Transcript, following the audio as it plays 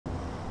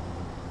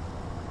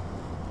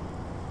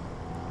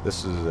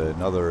This is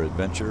another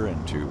adventure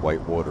into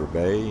Whitewater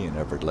Bay in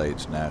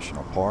Everglades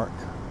National Park.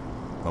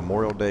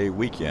 Memorial Day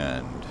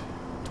weekend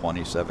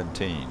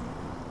 2017,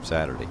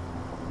 Saturday.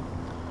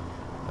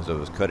 As I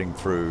was cutting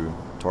through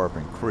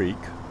Tarpon Creek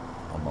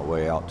on my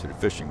way out to the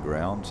fishing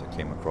grounds, I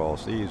came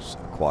across these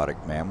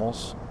aquatic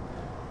mammals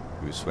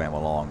who swam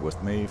along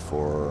with me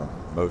for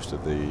most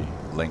of the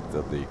length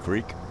of the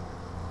creek.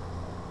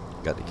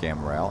 Got the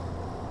camera out,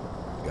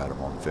 got them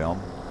on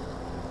film.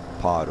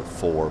 Pod of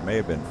 4, may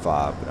have been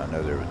 5, but I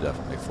know there was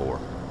definitely 4.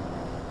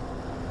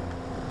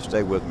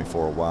 Stayed with me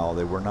for a while.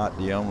 They were not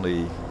the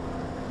only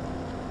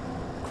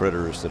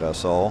critters that I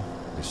saw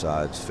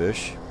besides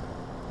fish.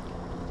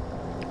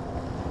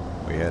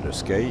 We had a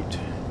skate,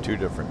 2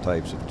 different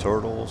types of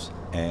turtles,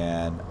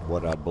 and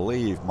what I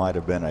believe might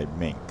have been a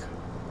mink.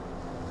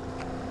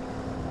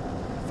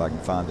 If I can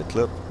find the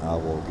clip, I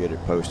will get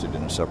it posted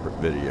in a separate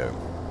video.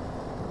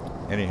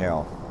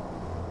 Anyhow,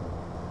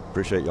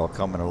 appreciate y'all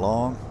coming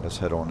along. Let's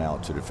head on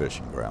out to the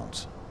fishing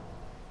grounds.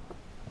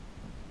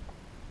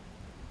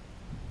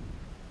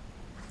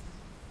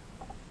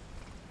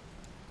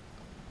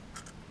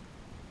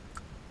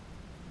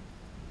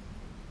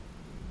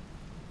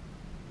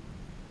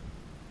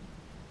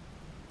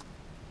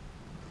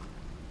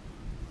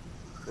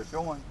 They're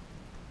going.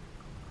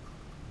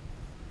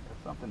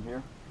 There's something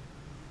here.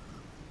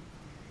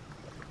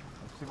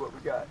 Let's see what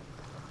we got.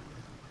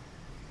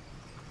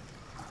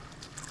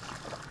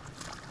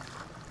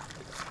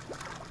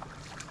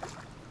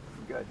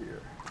 Got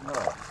here.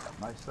 Oh,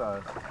 nice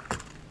size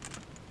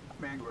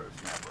mangrove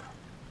snapper.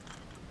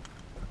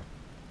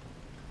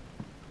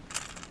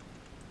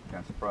 Kind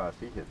of surprised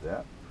he hit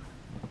that,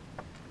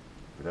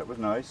 but that was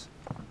nice.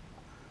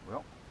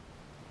 Well,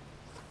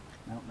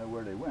 I don't know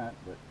where they went,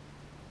 but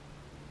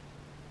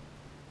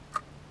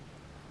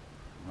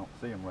I don't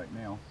see them right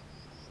now.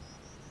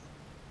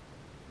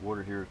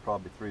 Water here is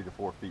probably 3 to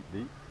 4 feet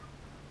deep.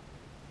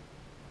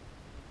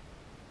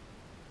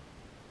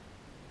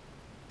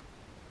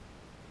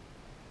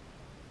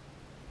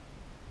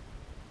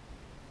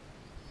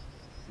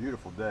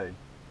 Beautiful day. You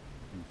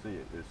can see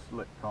it. It's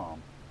slick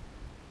calm.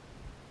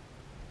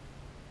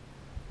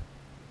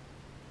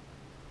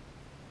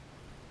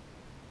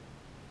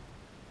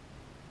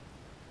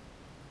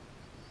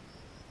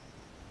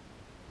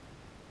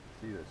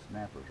 See the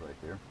snappers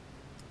right there.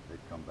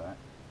 They'd come back.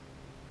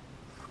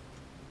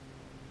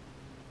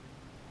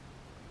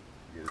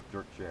 Get a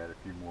jerk shad, a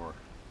few more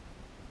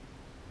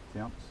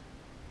attempts.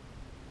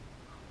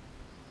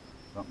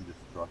 Something just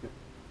struck it.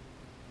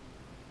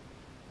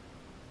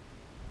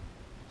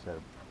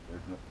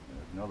 There's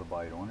another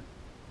bite on it.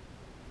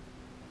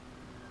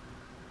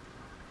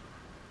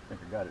 I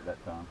think I got it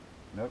that time.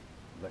 Nope,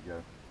 let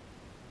go.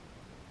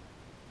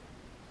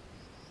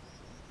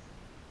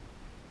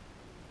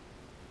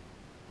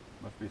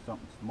 Must be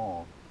something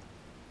small.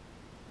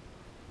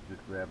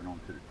 Just grabbing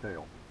onto the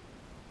tail.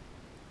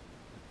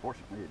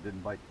 Fortunately, it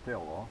didn't bite the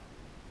tail off.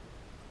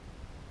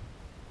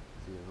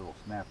 See the little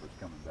snappers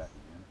coming back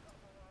again.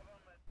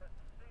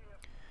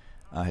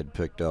 I had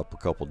picked up a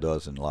couple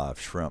dozen live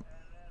shrimp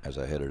as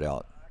I headed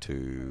out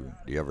to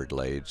the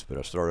Everglades, but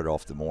I started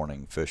off the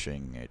morning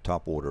fishing a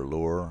topwater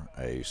lure,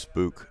 a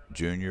spook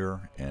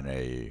junior in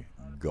a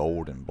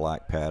gold and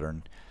black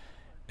pattern,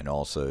 and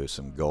also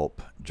some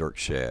gulp jerk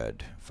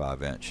shad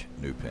 5-inch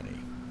new penny.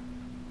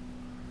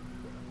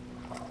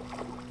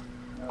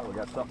 Oh, we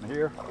got something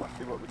here. Let's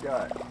see what we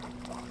got.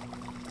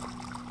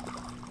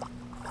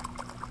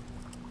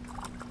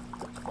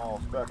 Small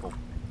speckled.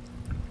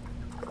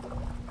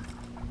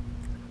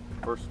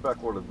 First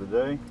speckled of the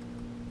day.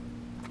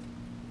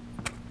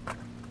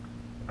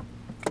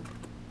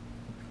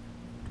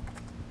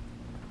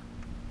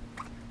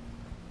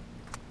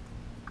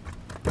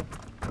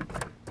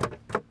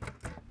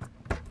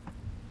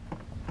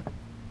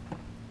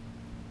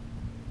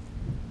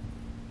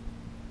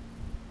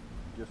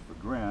 Just for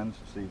grins,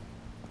 see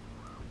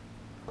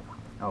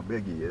how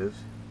big he is.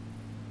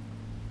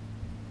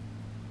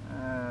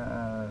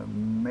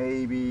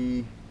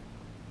 Maybe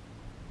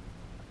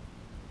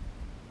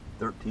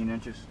 13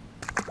 inches.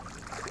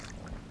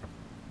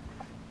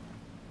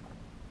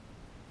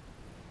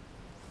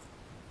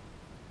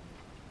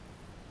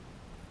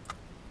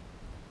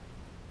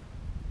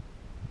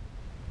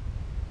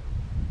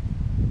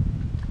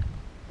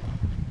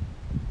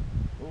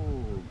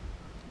 Oh,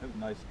 that was a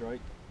nice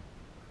strike.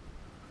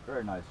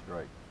 Very nice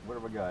strike. What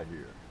have we got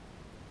here?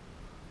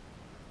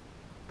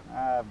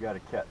 I've got a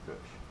catfish.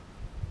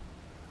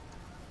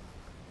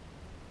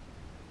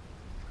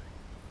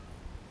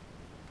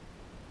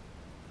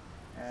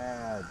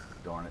 Ah,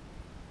 darn it.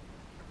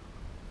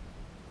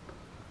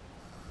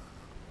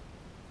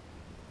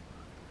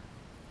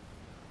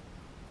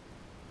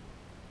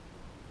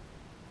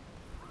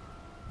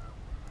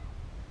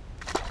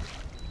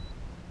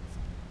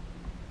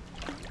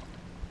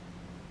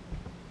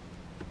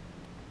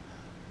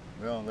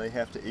 Well, they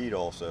have to eat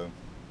also.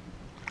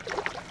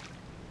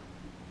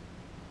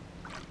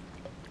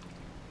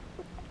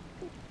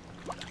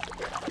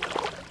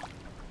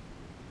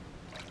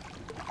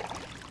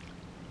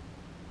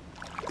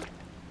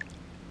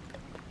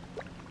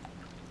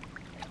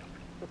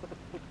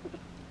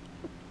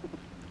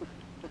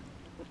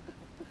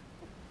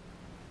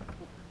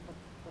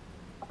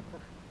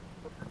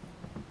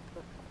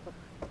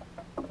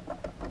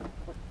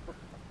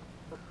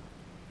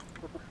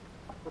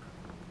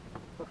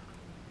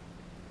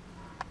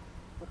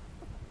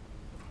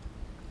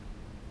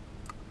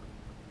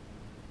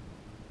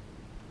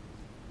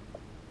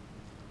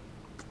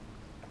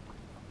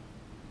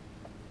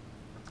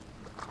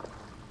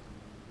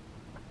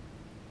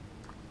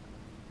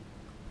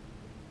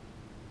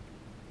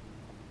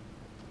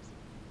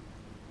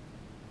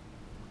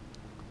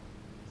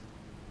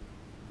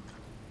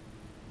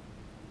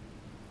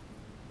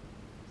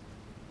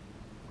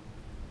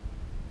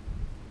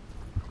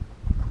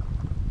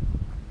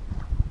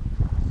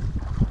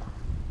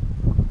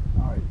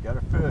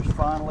 fish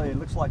finally. It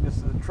looks like this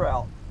is a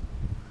trout.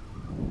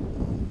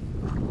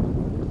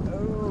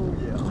 Oh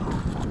yeah.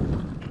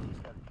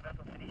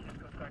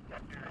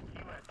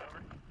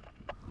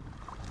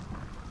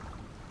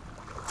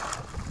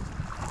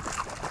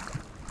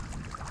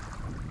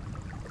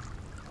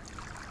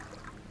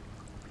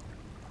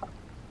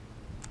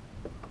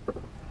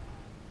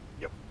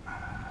 Yep.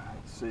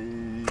 Let's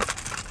see.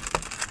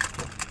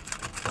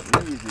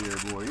 Easy there,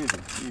 boy. Easy,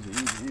 easy,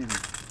 easy, easy.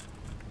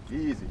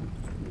 Easy.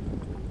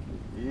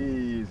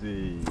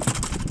 Easy.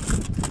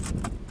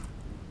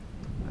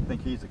 I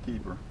think he's a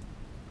keeper.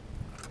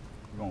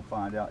 We're going to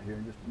find out here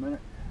in just a minute.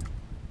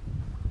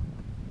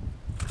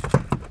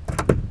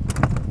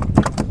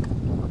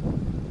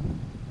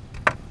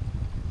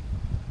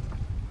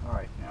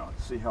 Alright, now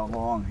let's see how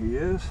long he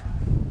is.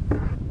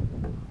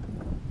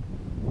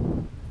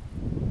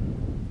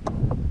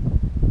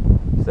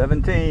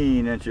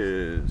 "17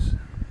 inches.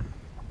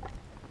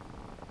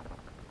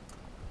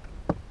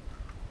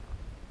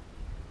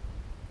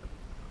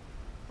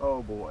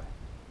 Oh boy.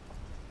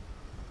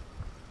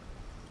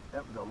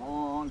 That was a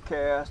long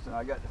cast and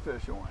I got the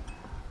fish on.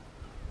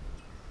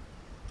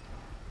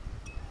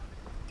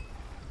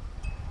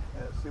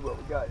 Let's see what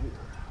we got here.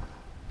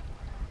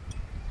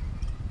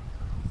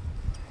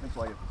 Looks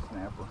like it's a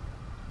snapper.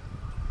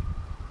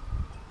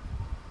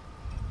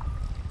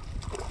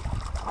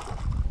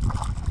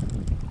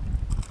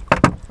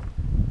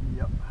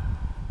 Yep.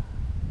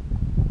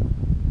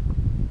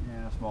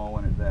 And a small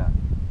one at that.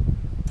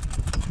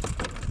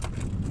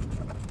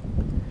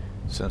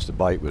 Since the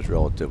bite was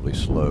relatively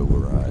slow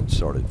where I had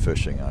started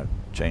fishing, I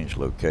changed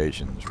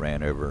locations,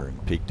 ran over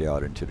and peeked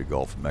out into the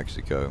Gulf of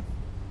Mexico,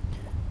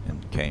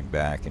 and came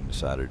back and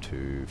decided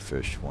to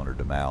fish one of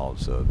the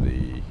mouths of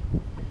the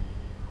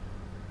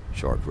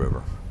Shark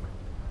River.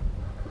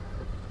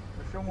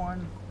 Fish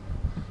one.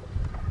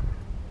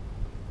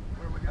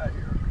 What do we got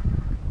here?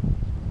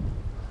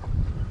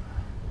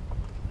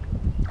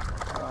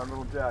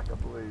 Little jack, I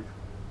believe.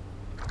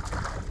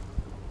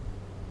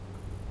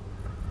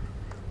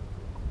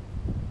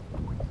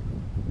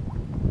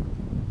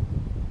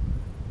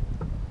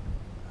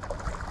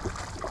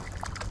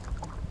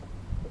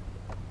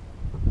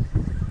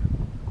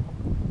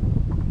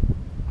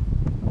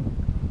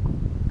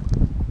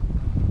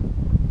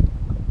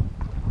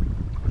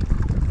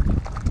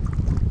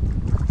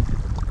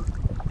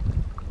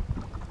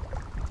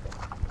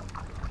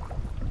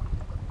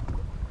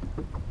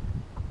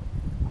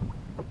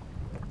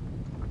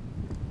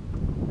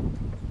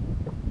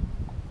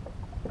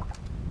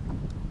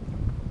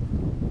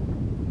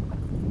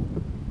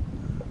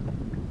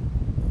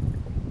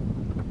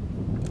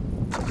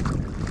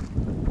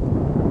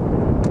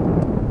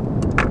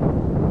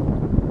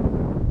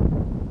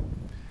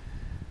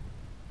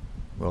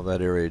 Well,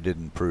 that area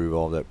didn't prove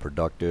all that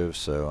productive,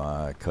 so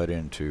I cut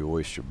into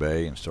Oyster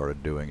Bay and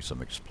started doing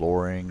some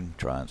exploring,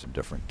 trying some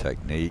different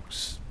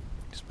techniques.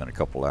 Spent a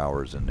couple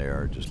hours in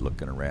there just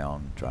looking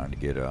around, trying to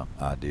get an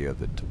idea of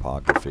the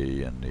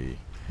topography and the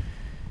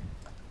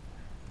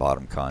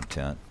bottom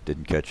content.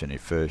 Didn't catch any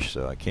fish,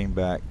 so I came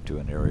back to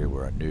an area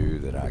where I knew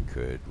that I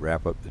could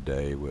wrap up the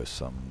day with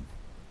some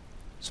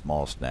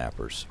small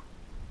snappers.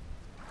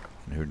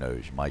 And who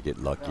knows, you might get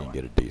lucky and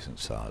get a decent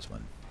size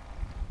one.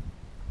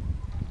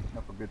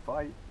 Up a good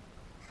fight.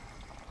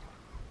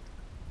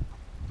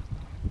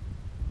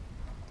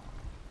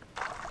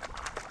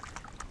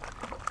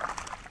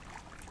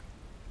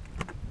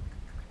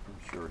 I'm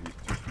sure he's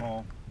too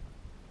small.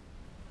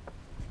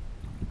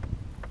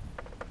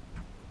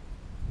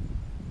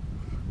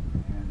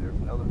 And there's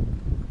another.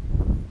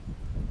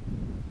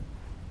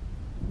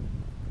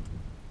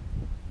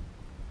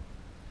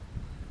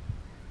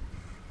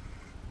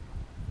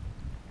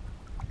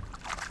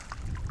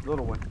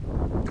 Little one.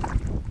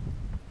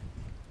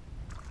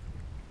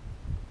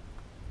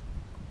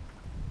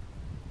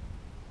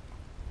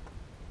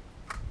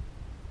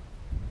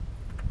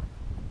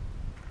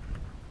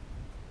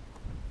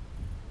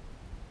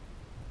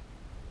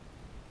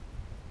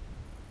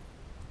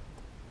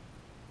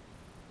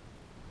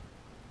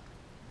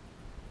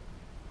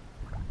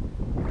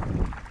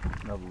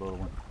 Another little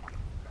one.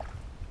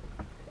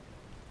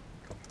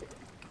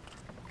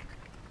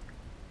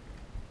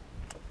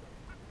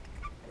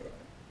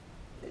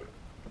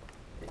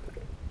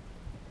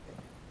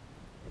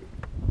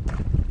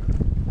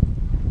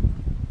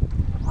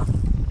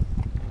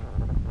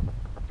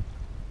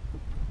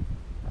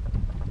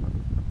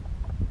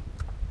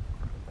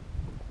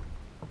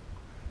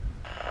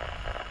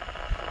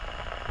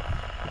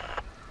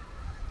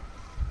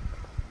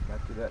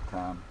 Got to that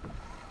time.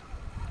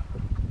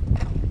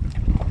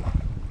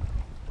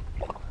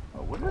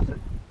 What is it?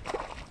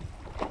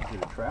 Is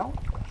it a trout?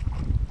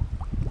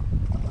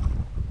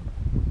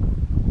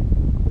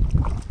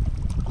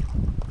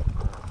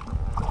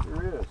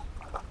 Sure is.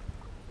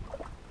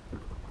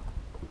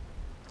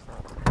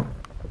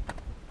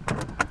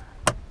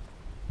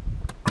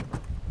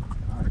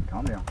 Alright,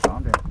 calm down,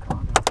 calm down,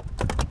 calm down.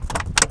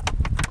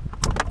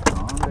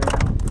 Calm down.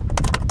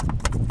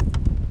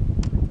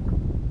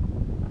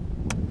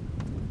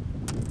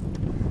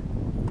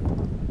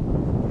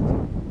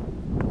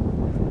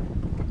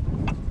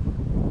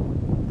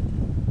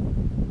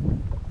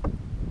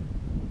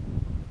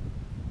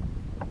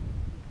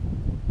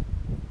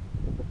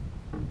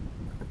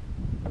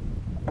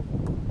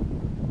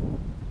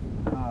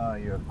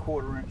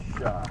 1/4 inch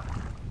shy.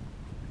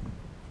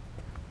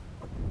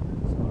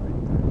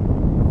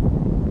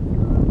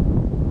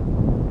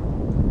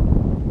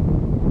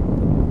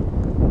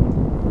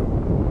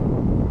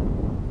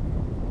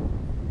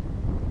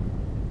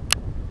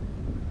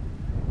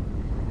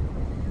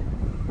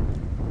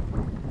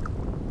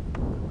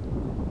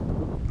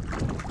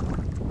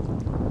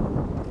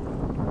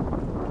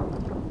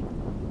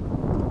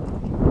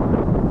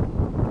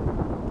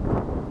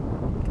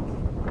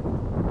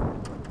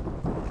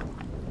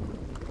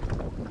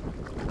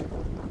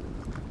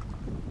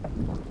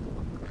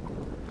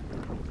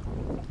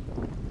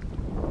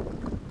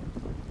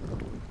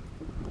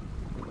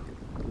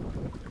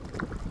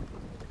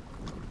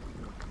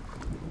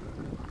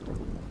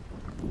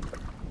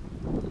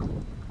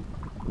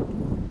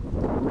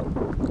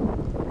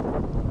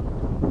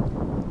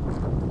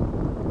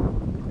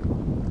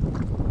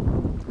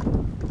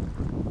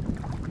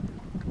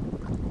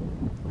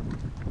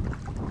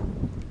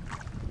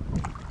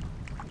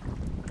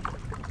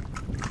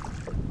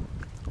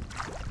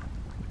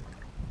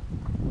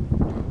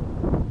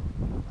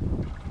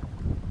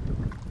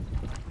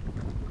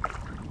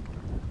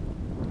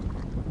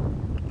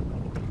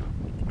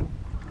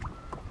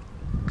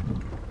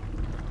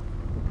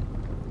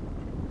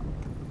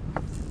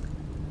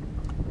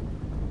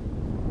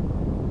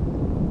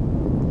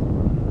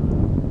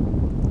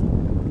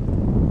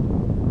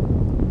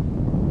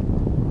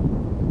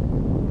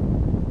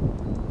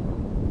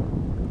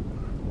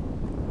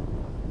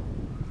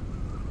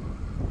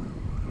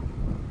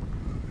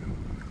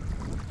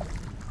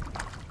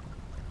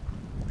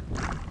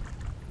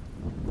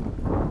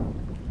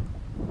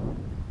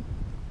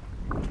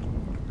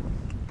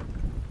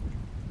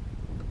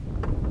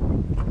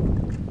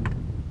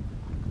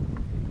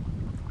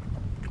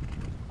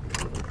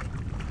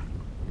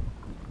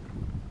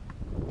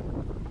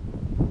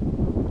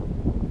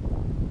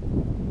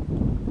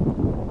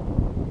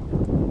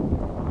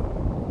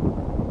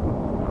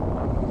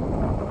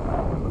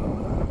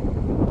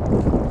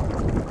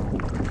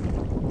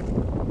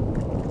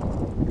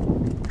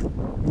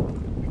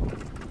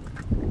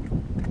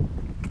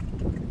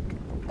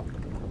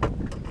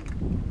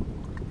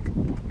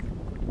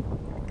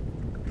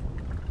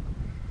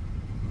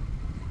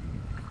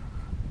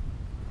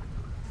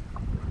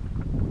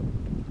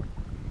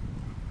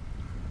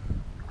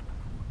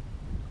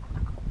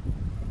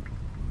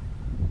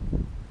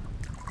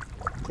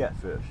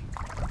 Catfish.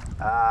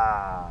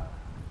 Ah.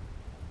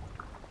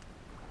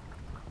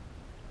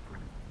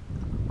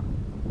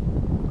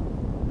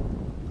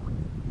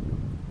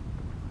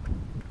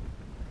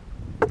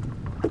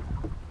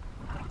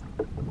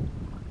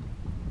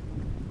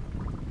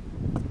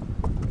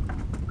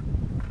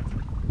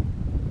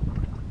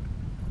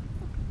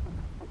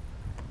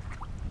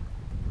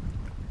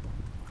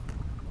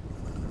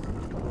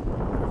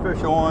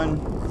 Fish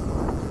on.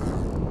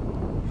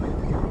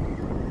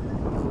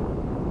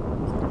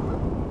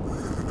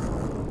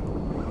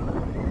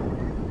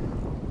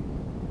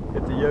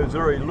 Hit the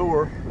Yozuri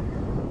lure.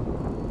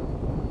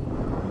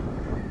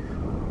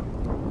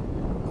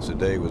 As the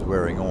day was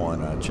wearing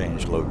on, I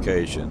changed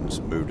locations,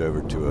 moved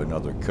over to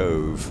another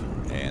cove,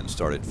 and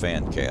started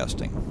fan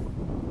casting.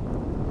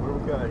 What do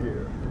we got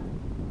here?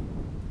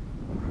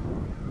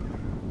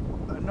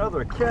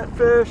 Another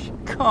catfish?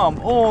 Come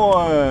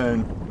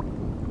on!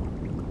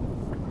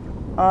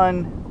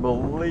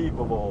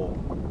 Unbelievable.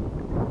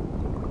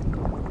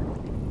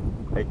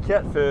 A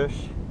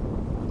catfish.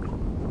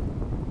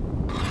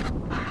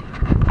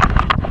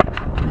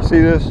 You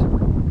see this?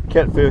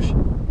 Catfish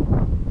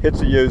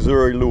hits a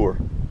Yozuri lure.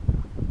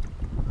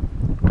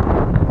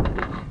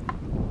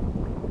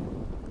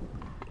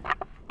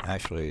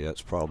 Actually,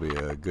 that's probably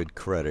a good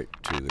credit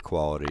to the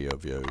quality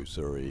of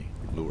Yozuri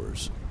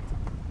lures.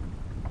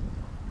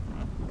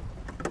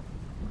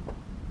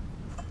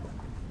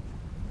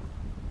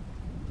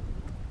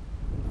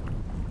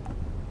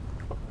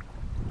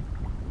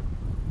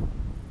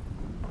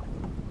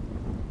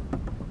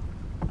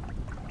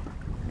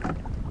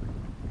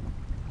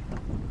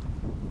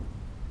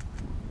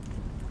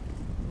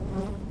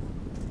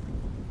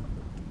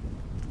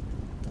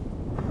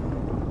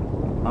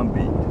 I'm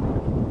beat.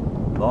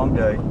 Long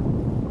day.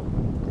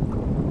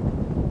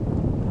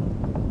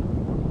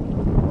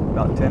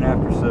 About 10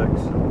 after 6.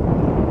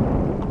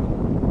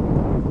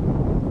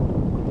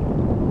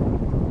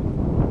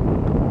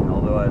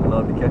 Although I'd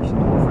love to catch some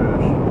more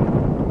fish,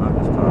 I'm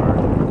just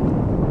tired.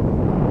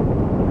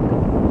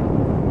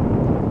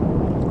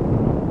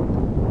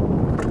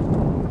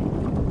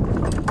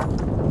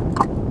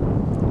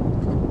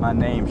 My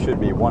name should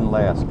be One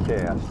Last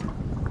Cast.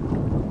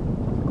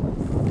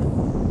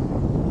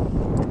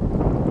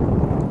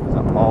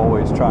 I'm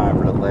always trying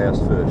for the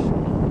last fish.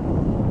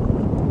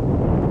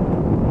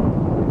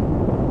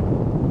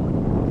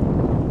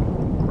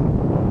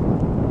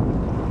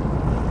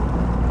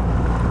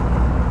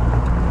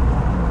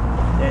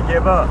 Can't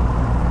give up.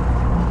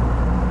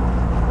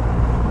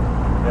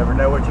 Never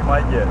know what you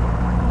might get.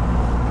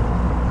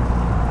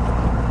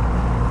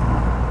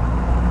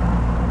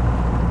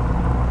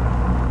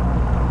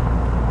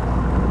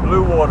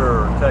 Blue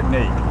water.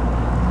 technique?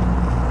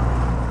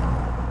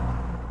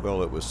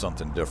 Well, it was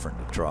something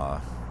different to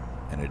try,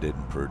 and it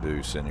didn't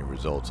produce any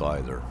results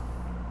either.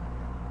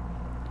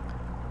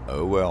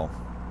 Oh well.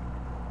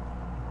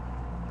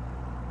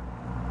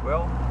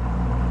 Well,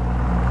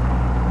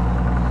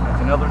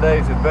 that's another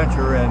day's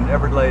adventure in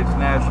Everglades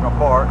National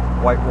Park,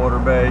 Whitewater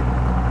Bay.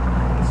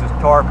 This is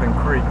Tarpon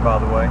Creek, by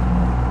the way.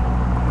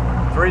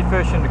 3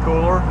 fish in the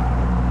cooler,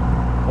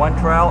 1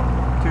 trout,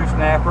 2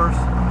 snappers.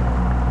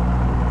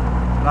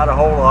 Not a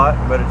whole lot,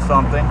 but it's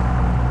something.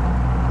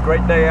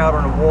 Great day out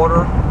on the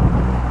water.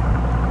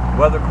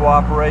 Weather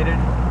cooperated.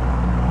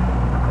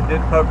 I did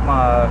poke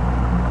my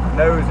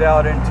nose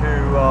out into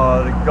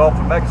the Gulf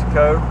of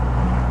Mexico.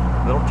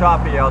 A little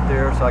choppy out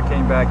there, so I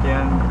came back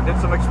in. Did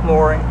some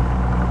exploring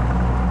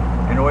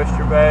in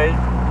Oyster Bay.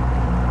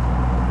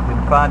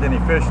 Didn't find any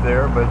fish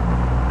there, but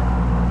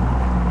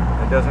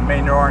it doesn't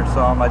mean there aren't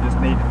some. I just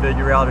need to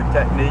figure out a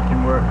technique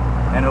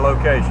and a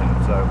location.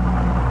 So,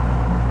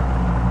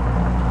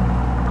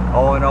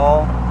 all in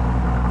all,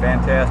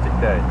 fantastic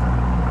day.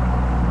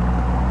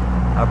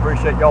 I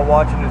appreciate y'all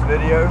watching this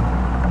video,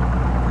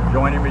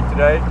 joining me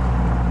today.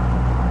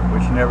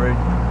 Wishing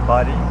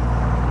everybody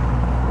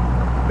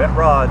bent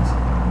rods,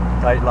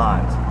 tight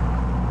lines.